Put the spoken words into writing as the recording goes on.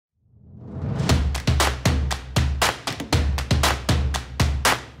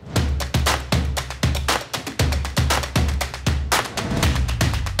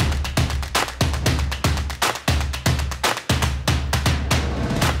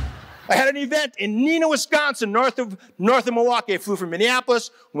I had an event in Neenah, Wisconsin, north of Milwaukee. I flew from Minneapolis,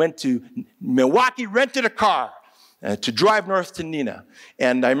 went to Milwaukee, rented a car to drive north to Neenah.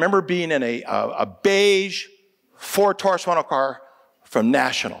 And I remember being in a beige Ford Taurus rental car from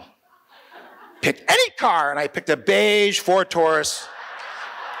National. Pick any car, and I picked a beige Ford Taurus.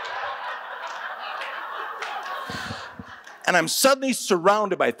 And I'm suddenly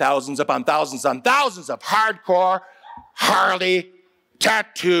surrounded by thousands upon thousands on thousands of hardcore Harley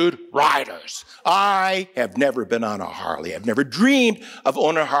tattooed riders. I have never been on a Harley. I've never dreamed of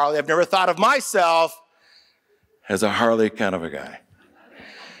owning a Harley. I've never thought of myself as a Harley kind of a guy.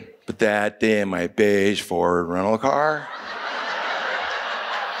 But that day in my beige Ford rental car,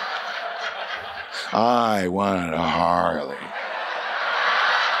 I wanted a Harley.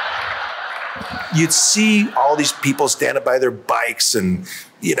 You'd see all these people standing by their bikes and,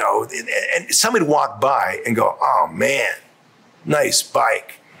 you know, and somebody would walk by and go, oh man, nice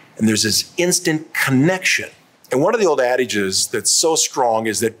bike. And there's this instant connection. And one of the old adages that's so strong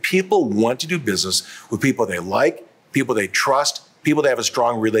is that people want to do business with people they like, people they trust, people they have a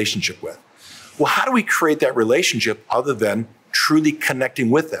strong relationship with. Well, how do we create that relationship other than truly connecting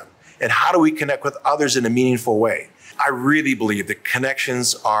with them? And how do we connect with others in a meaningful way? I really believe that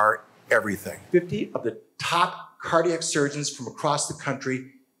connections are everything. 50 of the top cardiac surgeons from across the country,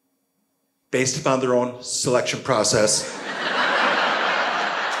 based upon their own selection process,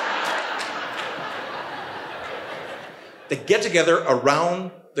 they get together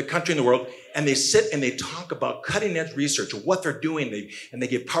around the country and the world, and they sit and they talk about cutting-edge research, what they're doing, and they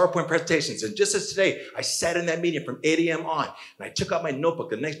give PowerPoint presentations. And just as today, I sat in that meeting from 8 a.m. on, and I took out my notebook,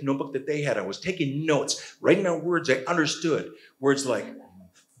 the next notebook that they had. I was taking notes, writing down words I understood, words like,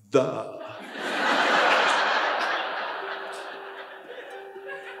 the.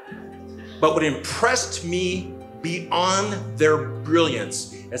 But what impressed me beyond their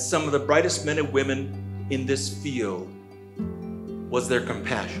brilliance as some of the brightest men and women in this field was their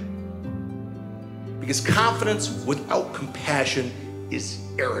compassion. Because confidence without compassion is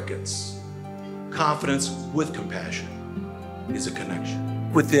arrogance. Confidence with compassion is a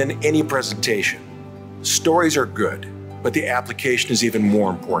connection. Within any presentation, stories are good, but the application is even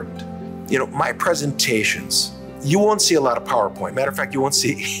more important. You know, my presentations, you won't see a lot of PowerPoint. Matter of fact, you won't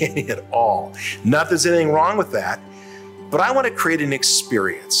see any at all. Not that there's anything wrong with that, but I want to create an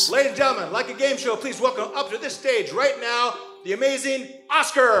experience. Ladies and gentlemen, like a game show, please welcome up to this stage right now, the amazing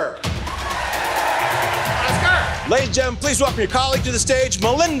Oscar. Oscar! Ladies and gentlemen, please welcome your colleague to the stage,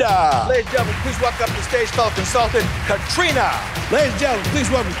 Melinda. Ladies and gentlemen, please welcome up to the stage, fellow consultant, Katrina. Ladies and gentlemen, please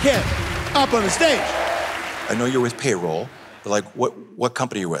welcome Ken up on the stage. I know you're with payroll, but like what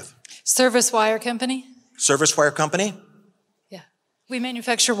company are you with? Service Wire Company. Service Wire Company? Yeah. We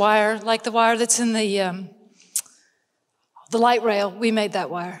manufacture wire, like the wire that's in the light rail. We made that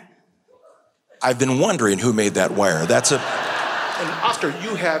wire. I've been wondering who made that wire. That's a... And Oscar,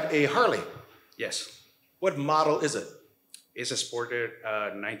 you have a Harley. Yes. What model is it? It's a sported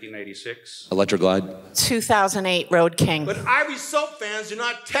 1996. Electroglide. 2008 Road King. But Ivory Soap fans do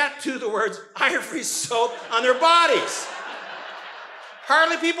not tattoo the words Ivory Soap on their bodies.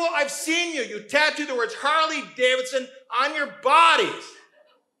 Harley people, I've seen you. You tattoo the words Harley Davidson on your bodies.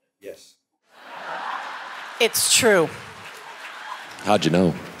 Yes. It's true. How'd you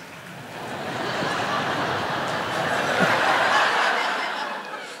know?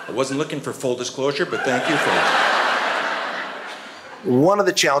 I wasn't looking for full disclosure, but thank you for it. One of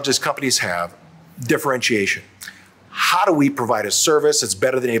the challenges companies have, differentiation. How do we provide a service that's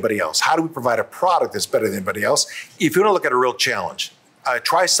better than anybody else? How do we provide a product that's better than anybody else? If you want to look at a real challenge,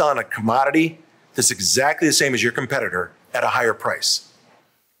 try selling a commodity that's exactly the same as your competitor at a higher price.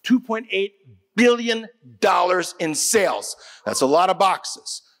 $2.8 billion in sales. That's a lot of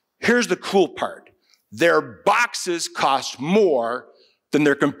boxes. Here's the cool part. Their boxes cost more than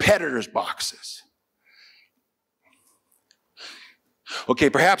their competitors' boxes. Okay,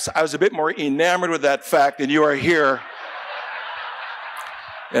 perhaps I was a bit more enamored with that fact than you are here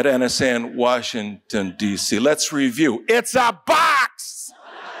at NSA in Washington, D.C. Let's review. It's a box!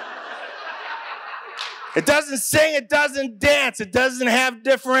 It doesn't sing, it doesn't dance, it doesn't have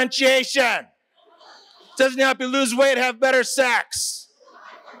differentiation. It doesn't help you lose weight, have better sex.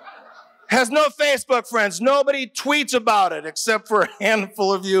 Has no Facebook friends. Nobody tweets about it except for a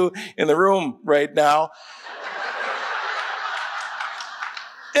handful of you in the room right now.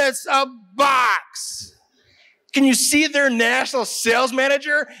 It's a box. Can you see their national sales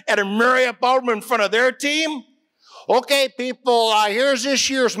manager at a Marriott ballroom in front of their team? Okay, people, here's this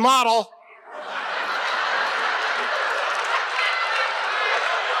year's model.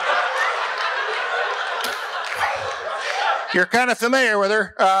 You're kind of familiar with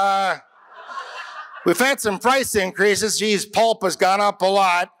her. We've had some price increases. Geez, pulp has gone up a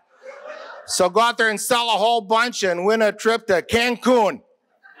lot. So go out there and sell a whole bunch and win a trip to Cancun.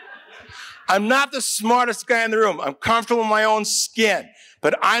 I'm not the smartest guy in the room. I'm comfortable in my own skin.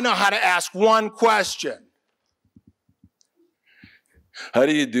 But I know how to ask one question. How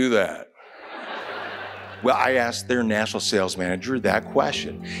do you do that? Well, I asked their national sales manager that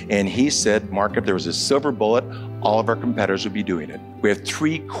question. And he said, Mark, if there was a silver bullet, all of our competitors would be doing it. We have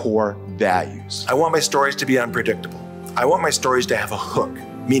 3 core values. I want my stories to be unpredictable. I want my stories to have a hook,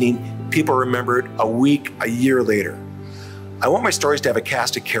 meaning people remember it a week, a year later. I want my stories to have a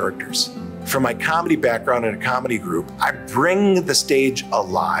cast of characters. From my comedy background in a comedy group, I bring the stage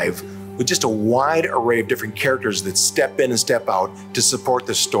alive with just a wide array of different characters that step in and step out to support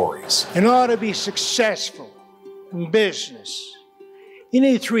the stories. In order to be successful in business, you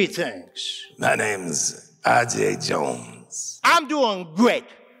need 3 things. My name's R.J. Jones. I'm doing great.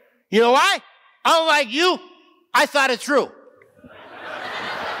 You know why? Unlike you, I thought it through.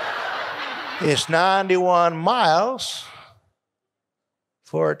 It's 91 miles,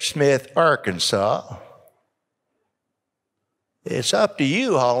 Fort Smith, Arkansas. It's up to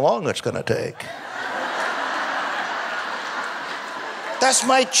you how long it's going to take. That's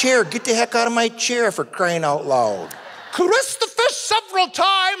my chair. Get the heck out of my chair, for crying out loud. Caress the fish several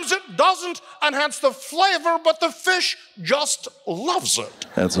times. It doesn't enhance the flavor, but the fish just loves it.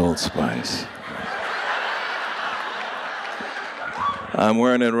 That's Old Spice. I'm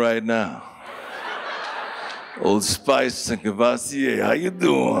wearing it right now. Old Spice and Cavassier, how you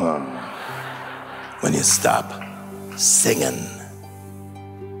doing? When you stop singing,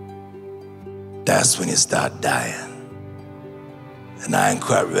 that's when you start dying. And I ain't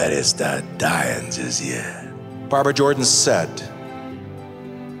quite ready to start dying just yet. Barbara Jordan said,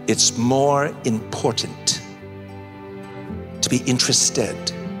 it's more important to be interested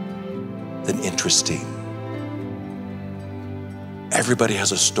than interesting. Everybody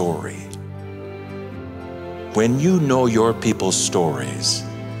has a story. When you know your people's stories,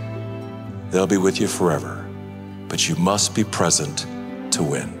 they'll be with you forever, but you must be present to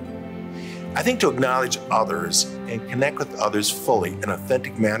win. I think to acknowledge others and connect with others fully in an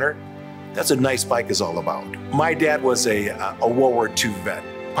authentic manner, that's what Nice Bike is all about. My dad was a World War II vet,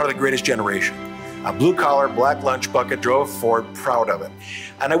 part of the greatest generation. A blue collar, black lunch bucket, drove a Ford, proud of it.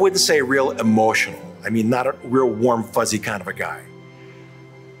 And I wouldn't say real emotional. I mean, not a real warm, fuzzy kind of a guy.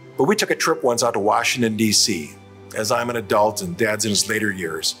 But we took a trip once out to Washington, D.C., as I'm an adult and Dad's in his later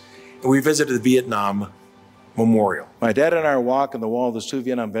years, and we visited the Vietnam Memorial. My dad and I are walking the wall, there's 2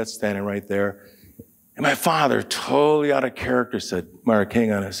 Vietnam vets standing right there, and my father, totally out of character, said, Mark,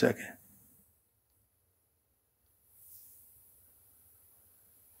 hang on a second.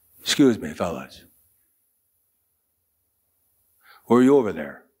 Excuse me, fellas. Were you over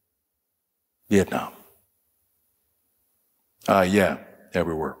there? Vietnam. Yeah, we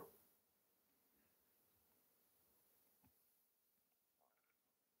were.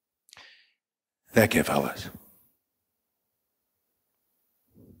 Thank you, fellas.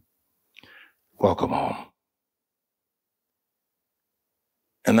 Welcome home.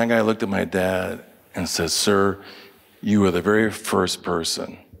 And that guy looked at my dad and said, sir, you are the very first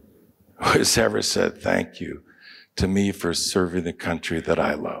person who has ever said thank you to me for serving the country that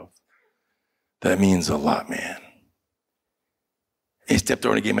I love. That means a lot, man. He stepped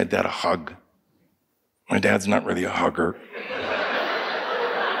over and gave my dad a hug. My dad's not really a hugger.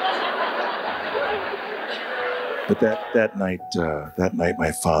 But that night,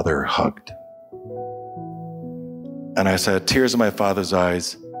 my father hugged. And I saw tears in my father's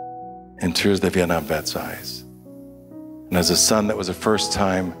eyes and tears in the Vietnam vet's eyes. And as a son, that was the first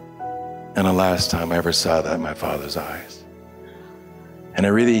time and the last time I ever saw that in my father's eyes. And it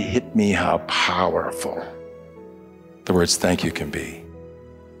really hit me how powerful the words thank you can be.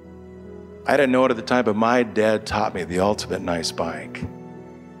 I didn't know it at the time, but my dad taught me the ultimate nice bike.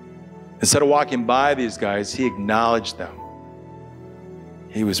 Instead of walking by these guys, he acknowledged them.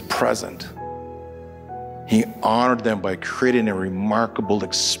 He was present. He honored them by creating a remarkable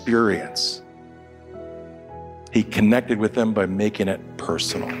experience. He connected with them by making it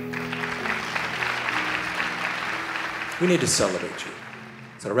personal. We need to celebrate you.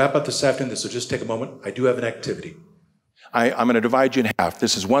 So to wrap up this afternoon, this will just take a moment. I do have an activity. I'm going to divide you in half.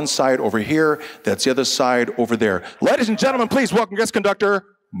 This is one side over here. That's the other side over there. Ladies and gentlemen, please welcome guest conductor,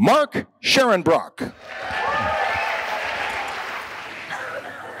 Mark Scharenbroich.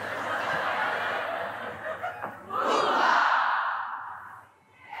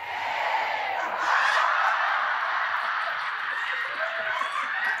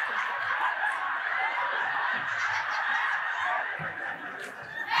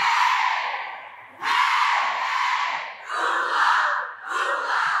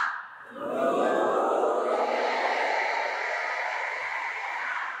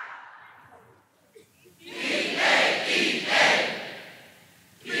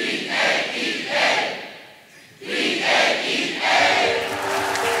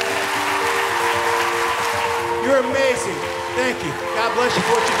 You're amazing. Thank you. God bless you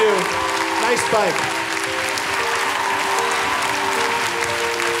for what you do. Nice bike.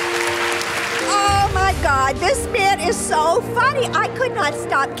 Oh my God, this man is so funny. I could not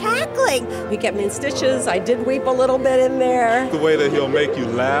stop cackling. He kept me in stitches. I did weep a little bit in there. The way that he'll make you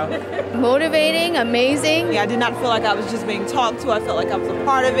laugh. Motivating, amazing. I did not feel like I was just being talked to. I felt like I was a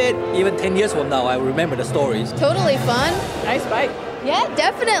part of it. Even 10 years from now, I remember the stories. Totally fun. Nice bike. Yeah,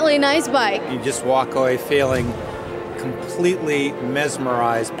 definitely nice bike. You just walk away feeling completely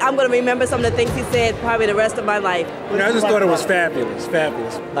mesmerized. I'm going to remember some of the things he said probably the rest of my life. I just thought it was fabulous,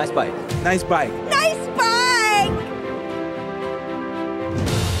 fabulous. Nice bike. Nice bike. Nice